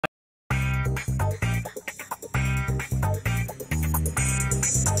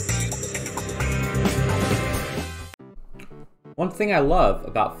One thing I love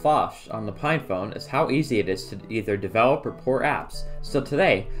about Phosh on the PinePhone is how easy it is to either develop or port apps. So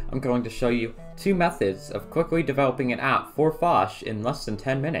today, I'm going to show you 2 methods of quickly developing an app for Phosh in less than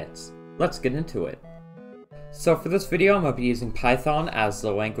 10 minutes. Let's get into it. So for this video, I'm going to be using Python as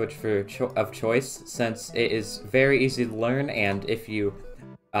the language of choice, since it is very easy to learn, and if you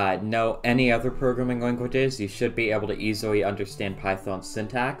know any other programming languages, you should be able to easily understand Python's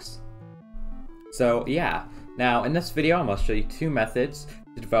syntax. So yeah, now in this video I'm going to show you 2 methods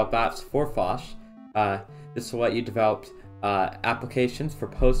to develop apps for Phosh. This will let you develop applications for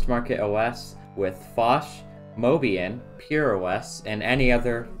post-market OS with Phosh, Mobian, Pure OS, and any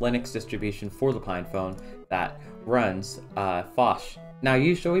other Linux distribution for the PinePhone that runs Phosh. Now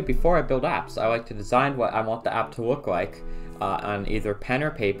usually before I build apps, I like to design what I want the app to look like on either pen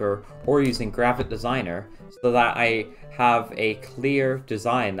or paper or using Graphic Designer, so that I have a clear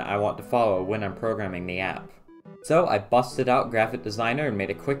design that I want to follow when I'm programming the app. So I busted out Graphic Designer and made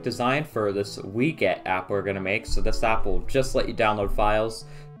a quick design for this WeGet app we're going to make. So this app will just let you download files,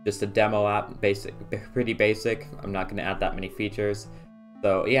 just a demo app, pretty basic. I'm not going to add that many features.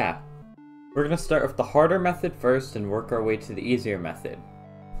 So yeah, we're going to start with the harder method first and work our way to the easier method.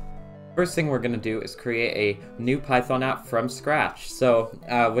 First thing we're going to do is create a new Python app from scratch. So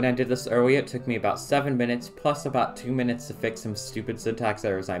when I did this earlier, it took me about 7 minutes plus about 2 minutes to fix some stupid syntax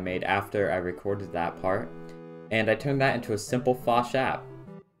errors I made after I recorded that part. And I turned that into a simple Phosh app.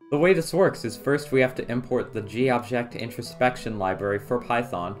 The way this works is first we have to import the G-Object Introspection library for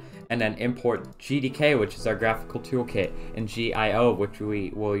Python, and then import GDK, which is our graphical toolkit, and GIO, which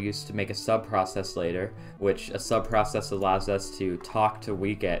we will use to make a subprocess later, which a subprocess allows us to talk to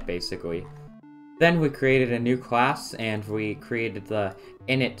WeGet, basically. Then we created a new class, and we created the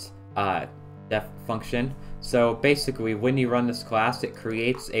init def function. So basically, when you run this class, it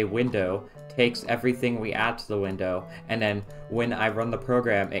creates a window, takes everything we add to the window, and then when I run the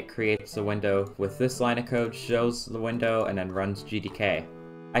program, it creates a window with this line of code, shows the window, and then runs GDK.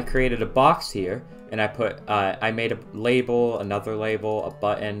 I created a box here, and I made a label, another label, a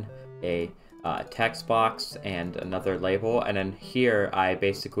button, a text box, and another label, and then here I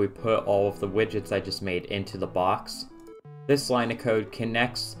basically put all of the widgets I just made into the box. This line of code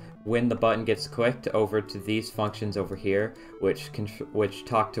connects when the button gets clicked over to these functions over here, which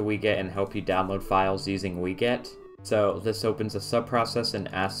talk to WeGet and help you download files using WeGet. So this opens a subprocess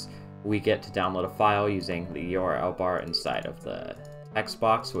and asks WeGet to download a file using the URL bar inside of the text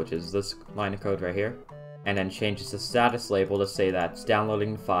box, which is this line of code right here, and then changes the status label to say that it's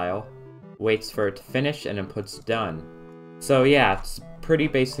downloading the file, waits for it to finish, and then puts done. So yeah, it's a pretty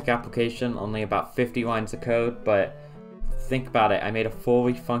basic application, only about 50 lines of code, but think about it, I made a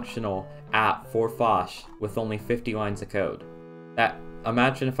fully functional app for Phosh with only 50 lines of code.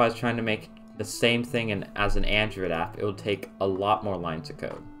 Imagine if I was trying to make the same thing as an Android app, it would take a lot more lines of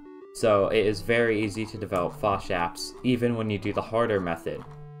code. So it is very easy to develop Phosh apps, even when you do the harder method.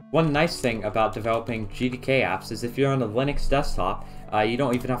 One nice thing about developing GDK apps is if you're on a Linux desktop, you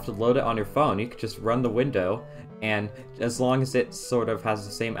don't even have to load it on your phone. You can just run the window, and as long as it sort of has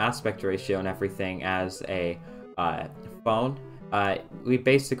the same aspect ratio and everything as a phone, we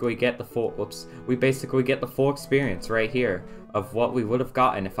basically get the full experience right here of what we would have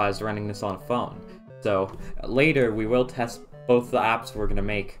gotten if I was running this on a phone. So later we will test both the apps we're gonna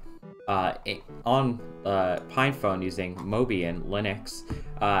make on PinePhone using Mobian Linux.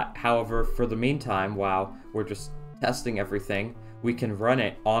 However, for the meantime, while we're just testing everything, we can run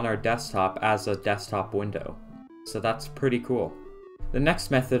it on our desktop as a desktop window. So that's pretty cool. The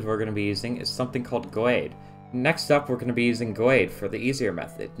next method we're going to be using is something called Glade. Next up, we're going to be using Glade for the easier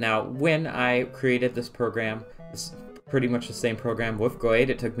method. Now, when I created this program, this pretty much the same program with Glade,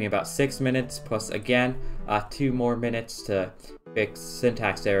 it took me about 6 minutes, plus again, 2 more minutes to fix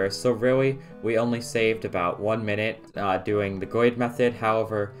syntax errors. So really, we only saved about 1 minute doing the Glade method.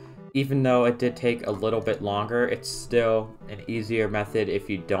 However, even though it did take a little bit longer, it's still an easier method if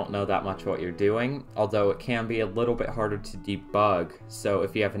you don't know that much what you're doing, although it can be a little bit harder to debug, so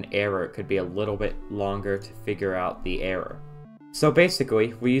if you have an error, it could be a little bit longer to figure out the error. So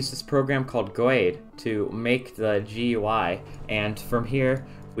basically, we use this program called Glade to make the GUI, and from here,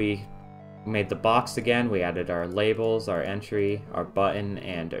 we made the box again, we added our labels, our entry, our button,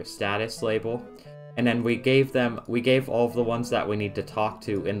 and our status label. And then we gave all of the ones that we need to talk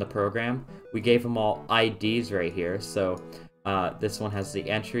to in the program, we gave them all IDs right here. So this one has the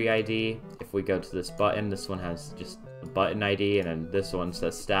entry ID. If we go to this button, this one has just the button ID, and then this one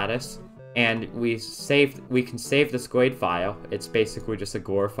says status. And we can save this Glade file. It's basically just a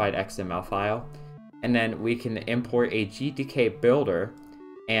glorified XML file. And then we can import a GDK builder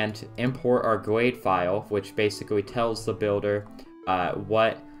and import our Glade file, which basically tells the builder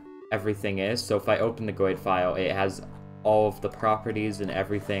what everything is. So if I open the Glade file, it has all of the properties and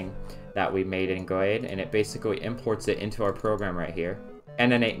everything that we made in Glade, and it basically imports it into our program right here.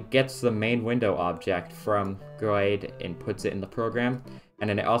 And then it gets the main window object from Glade and puts it in the program. And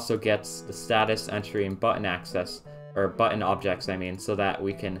then it also gets the status, entry, and button access, or button objects, I mean, so that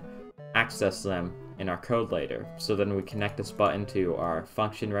we can access them in our code later. So then we connect this button to our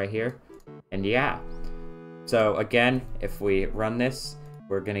function right here. And yeah. So again, if we run this,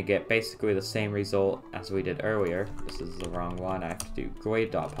 we're going to get basically the same result as we did earlier. This is the wrong one. I have to do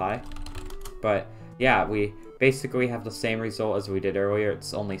glade.py. But yeah, we basically have the same result as we did earlier.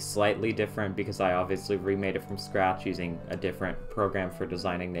 It's only slightly different because I obviously remade it from scratch using a different program for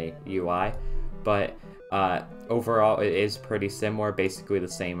designing the UI. But overall, it is pretty similar, basically the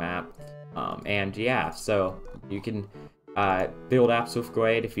same app. And yeah, so you can build apps with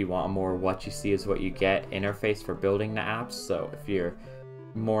Glade if you want a more what you see is what you get interface for building the apps. So if you're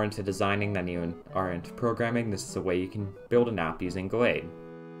more into designing than you are into programming, this is a way you can build an app using Glade.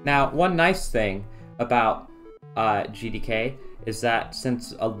 Now, one nice thing about GDK is that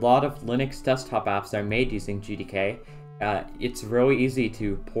since a lot of Linux desktop apps are made using GDK, it's really easy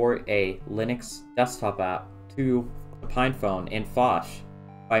to port a Linux desktop app to the PinePhone in Phosh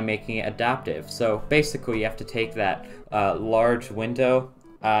by making it adaptive. So basically you have to take that large window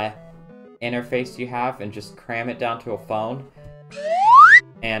interface you have and just cram it down to a phone,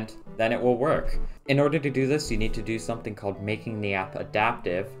 and then it will work. In order to do this, you need to do something called making the app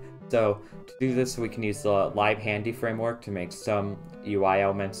adaptive. So to do this, we can use the Libhandy framework to make some UI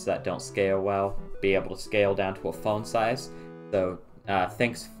elements that don't scale well be able to scale down to a phone size. So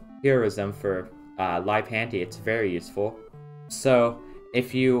thanks Heroism for Libhandy, it's very useful. So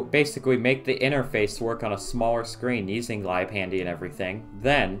if you basically make the interface work on a smaller screen using Libhandy and everything,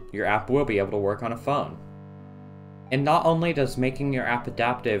 then your app will be able to work on a phone. And not only does making your app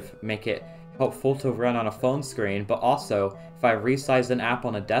adaptive make it helpful to run on a phone screen, but also if I resize an app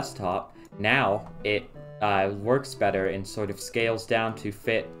on a desktop, now it works better and sort of scales down to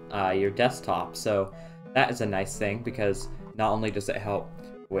fit your desktop. So that is a nice thing because not only does it help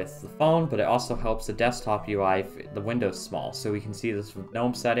with the phone, but it also helps the desktop UI if the window's small. So we can see this with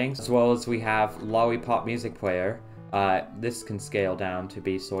GNOME settings, as well as we have Lollipop Music Player. This can scale down to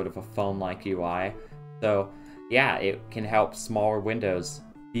be sort of a phone-like UI. So yeah, it can help smaller windows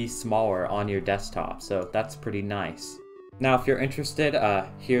be smaller on your desktop, so that's pretty nice. Now if you're interested,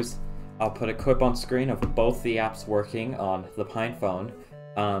 I'll put a clip on screen of both the apps working on the PinePhone.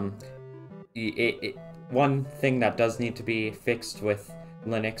 One thing that does need to be fixed with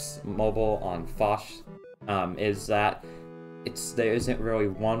Linux mobile on Phosh is that there isn't really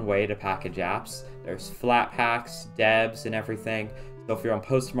one way to package apps. There's Flatpaks, debs, and everything. So if you're on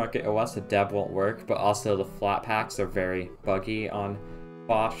post-market OS, a deb won't work, but also the Flatpaks are very buggy on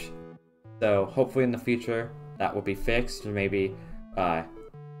Phosh. So hopefully in the future that will be fixed. Maybe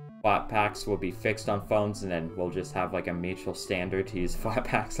Flatpaks will be fixed on phones, and then we'll just have like a mutual standard to use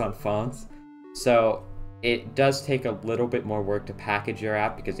Flatpaks on phones. So it does take a little bit more work to package your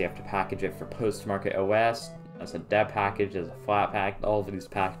app because you have to package it for post-market OS as a deb package, as a Flatpak, all of these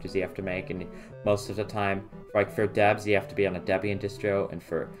packages you have to make, and most of the time, like for debs, you have to be on a Debian distro, and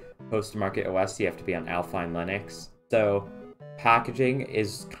for post-market OS, you have to be on Alpine Linux. So packaging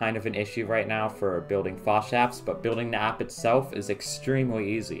is kind of an issue right now for building Phosh apps, but building the app itself is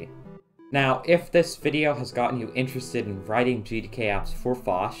extremely easy. Now, if this video has gotten you interested in writing GDK apps for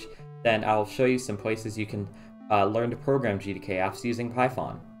Phosh, then I'll show you some places you can learn to program GDK apps using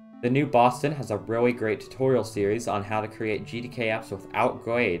Python. The New Boston has a really great tutorial series on how to create GDK apps without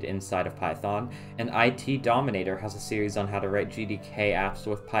Glade inside of Python, and IT Dominator has a series on how to write GDK apps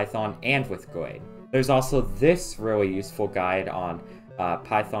with Python and with Glade. There's also this really useful guide on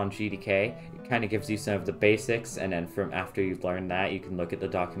Python GDK. It kind of gives you some of the basics, and then from after you've learned that, you can look at the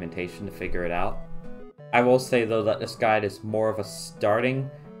documentation to figure it out. I will say though that this guide is more of a starting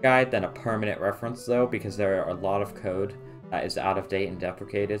guide than a permanent reference though, because there are a lot of code that is out of date and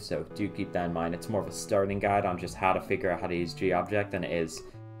deprecated, so do keep that in mind. It's more of a starting guide on just how to figure out how to use GObject than it is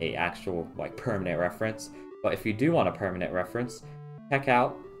a actual like permanent reference. But if you do want a permanent reference, check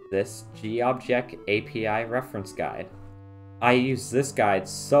out this GObject API reference guide. I use this guide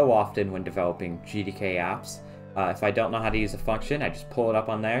so often when developing GDK apps. If I don't know how to use a function, I just pull it up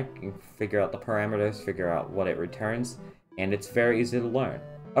on there, figure out the parameters, figure out what it returns, and it's very easy to learn.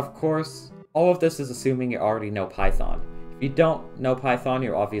 Of course, all of this is assuming you already know Python. If you don't know Python,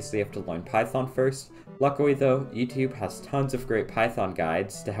 you obviously have to learn Python first. Luckily though, YouTube has tons of great Python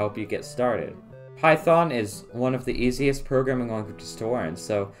guides to help you get started. Python is one of the easiest programming languages to learn,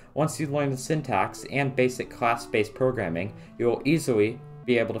 so once you learn the syntax and basic class-based programming, you will easily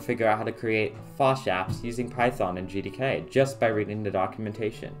be able to figure out how to create Phosh apps using Python and GDK just by reading the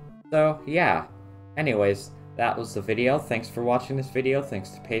documentation. So yeah, anyways, that was the video. Thanks for watching this video. Thanks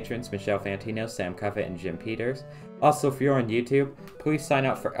to patrons Michelle Fantino, Sam Covet, and Jim Peters. Also, if you're on YouTube, please sign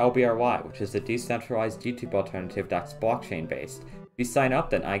up for LBRY, which is a decentralized YouTube alternative that's blockchain-based. If you sign up,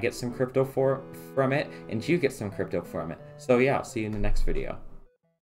 then I get some crypto from it, and you get some crypto from it. So yeah, I'll see you in the next video.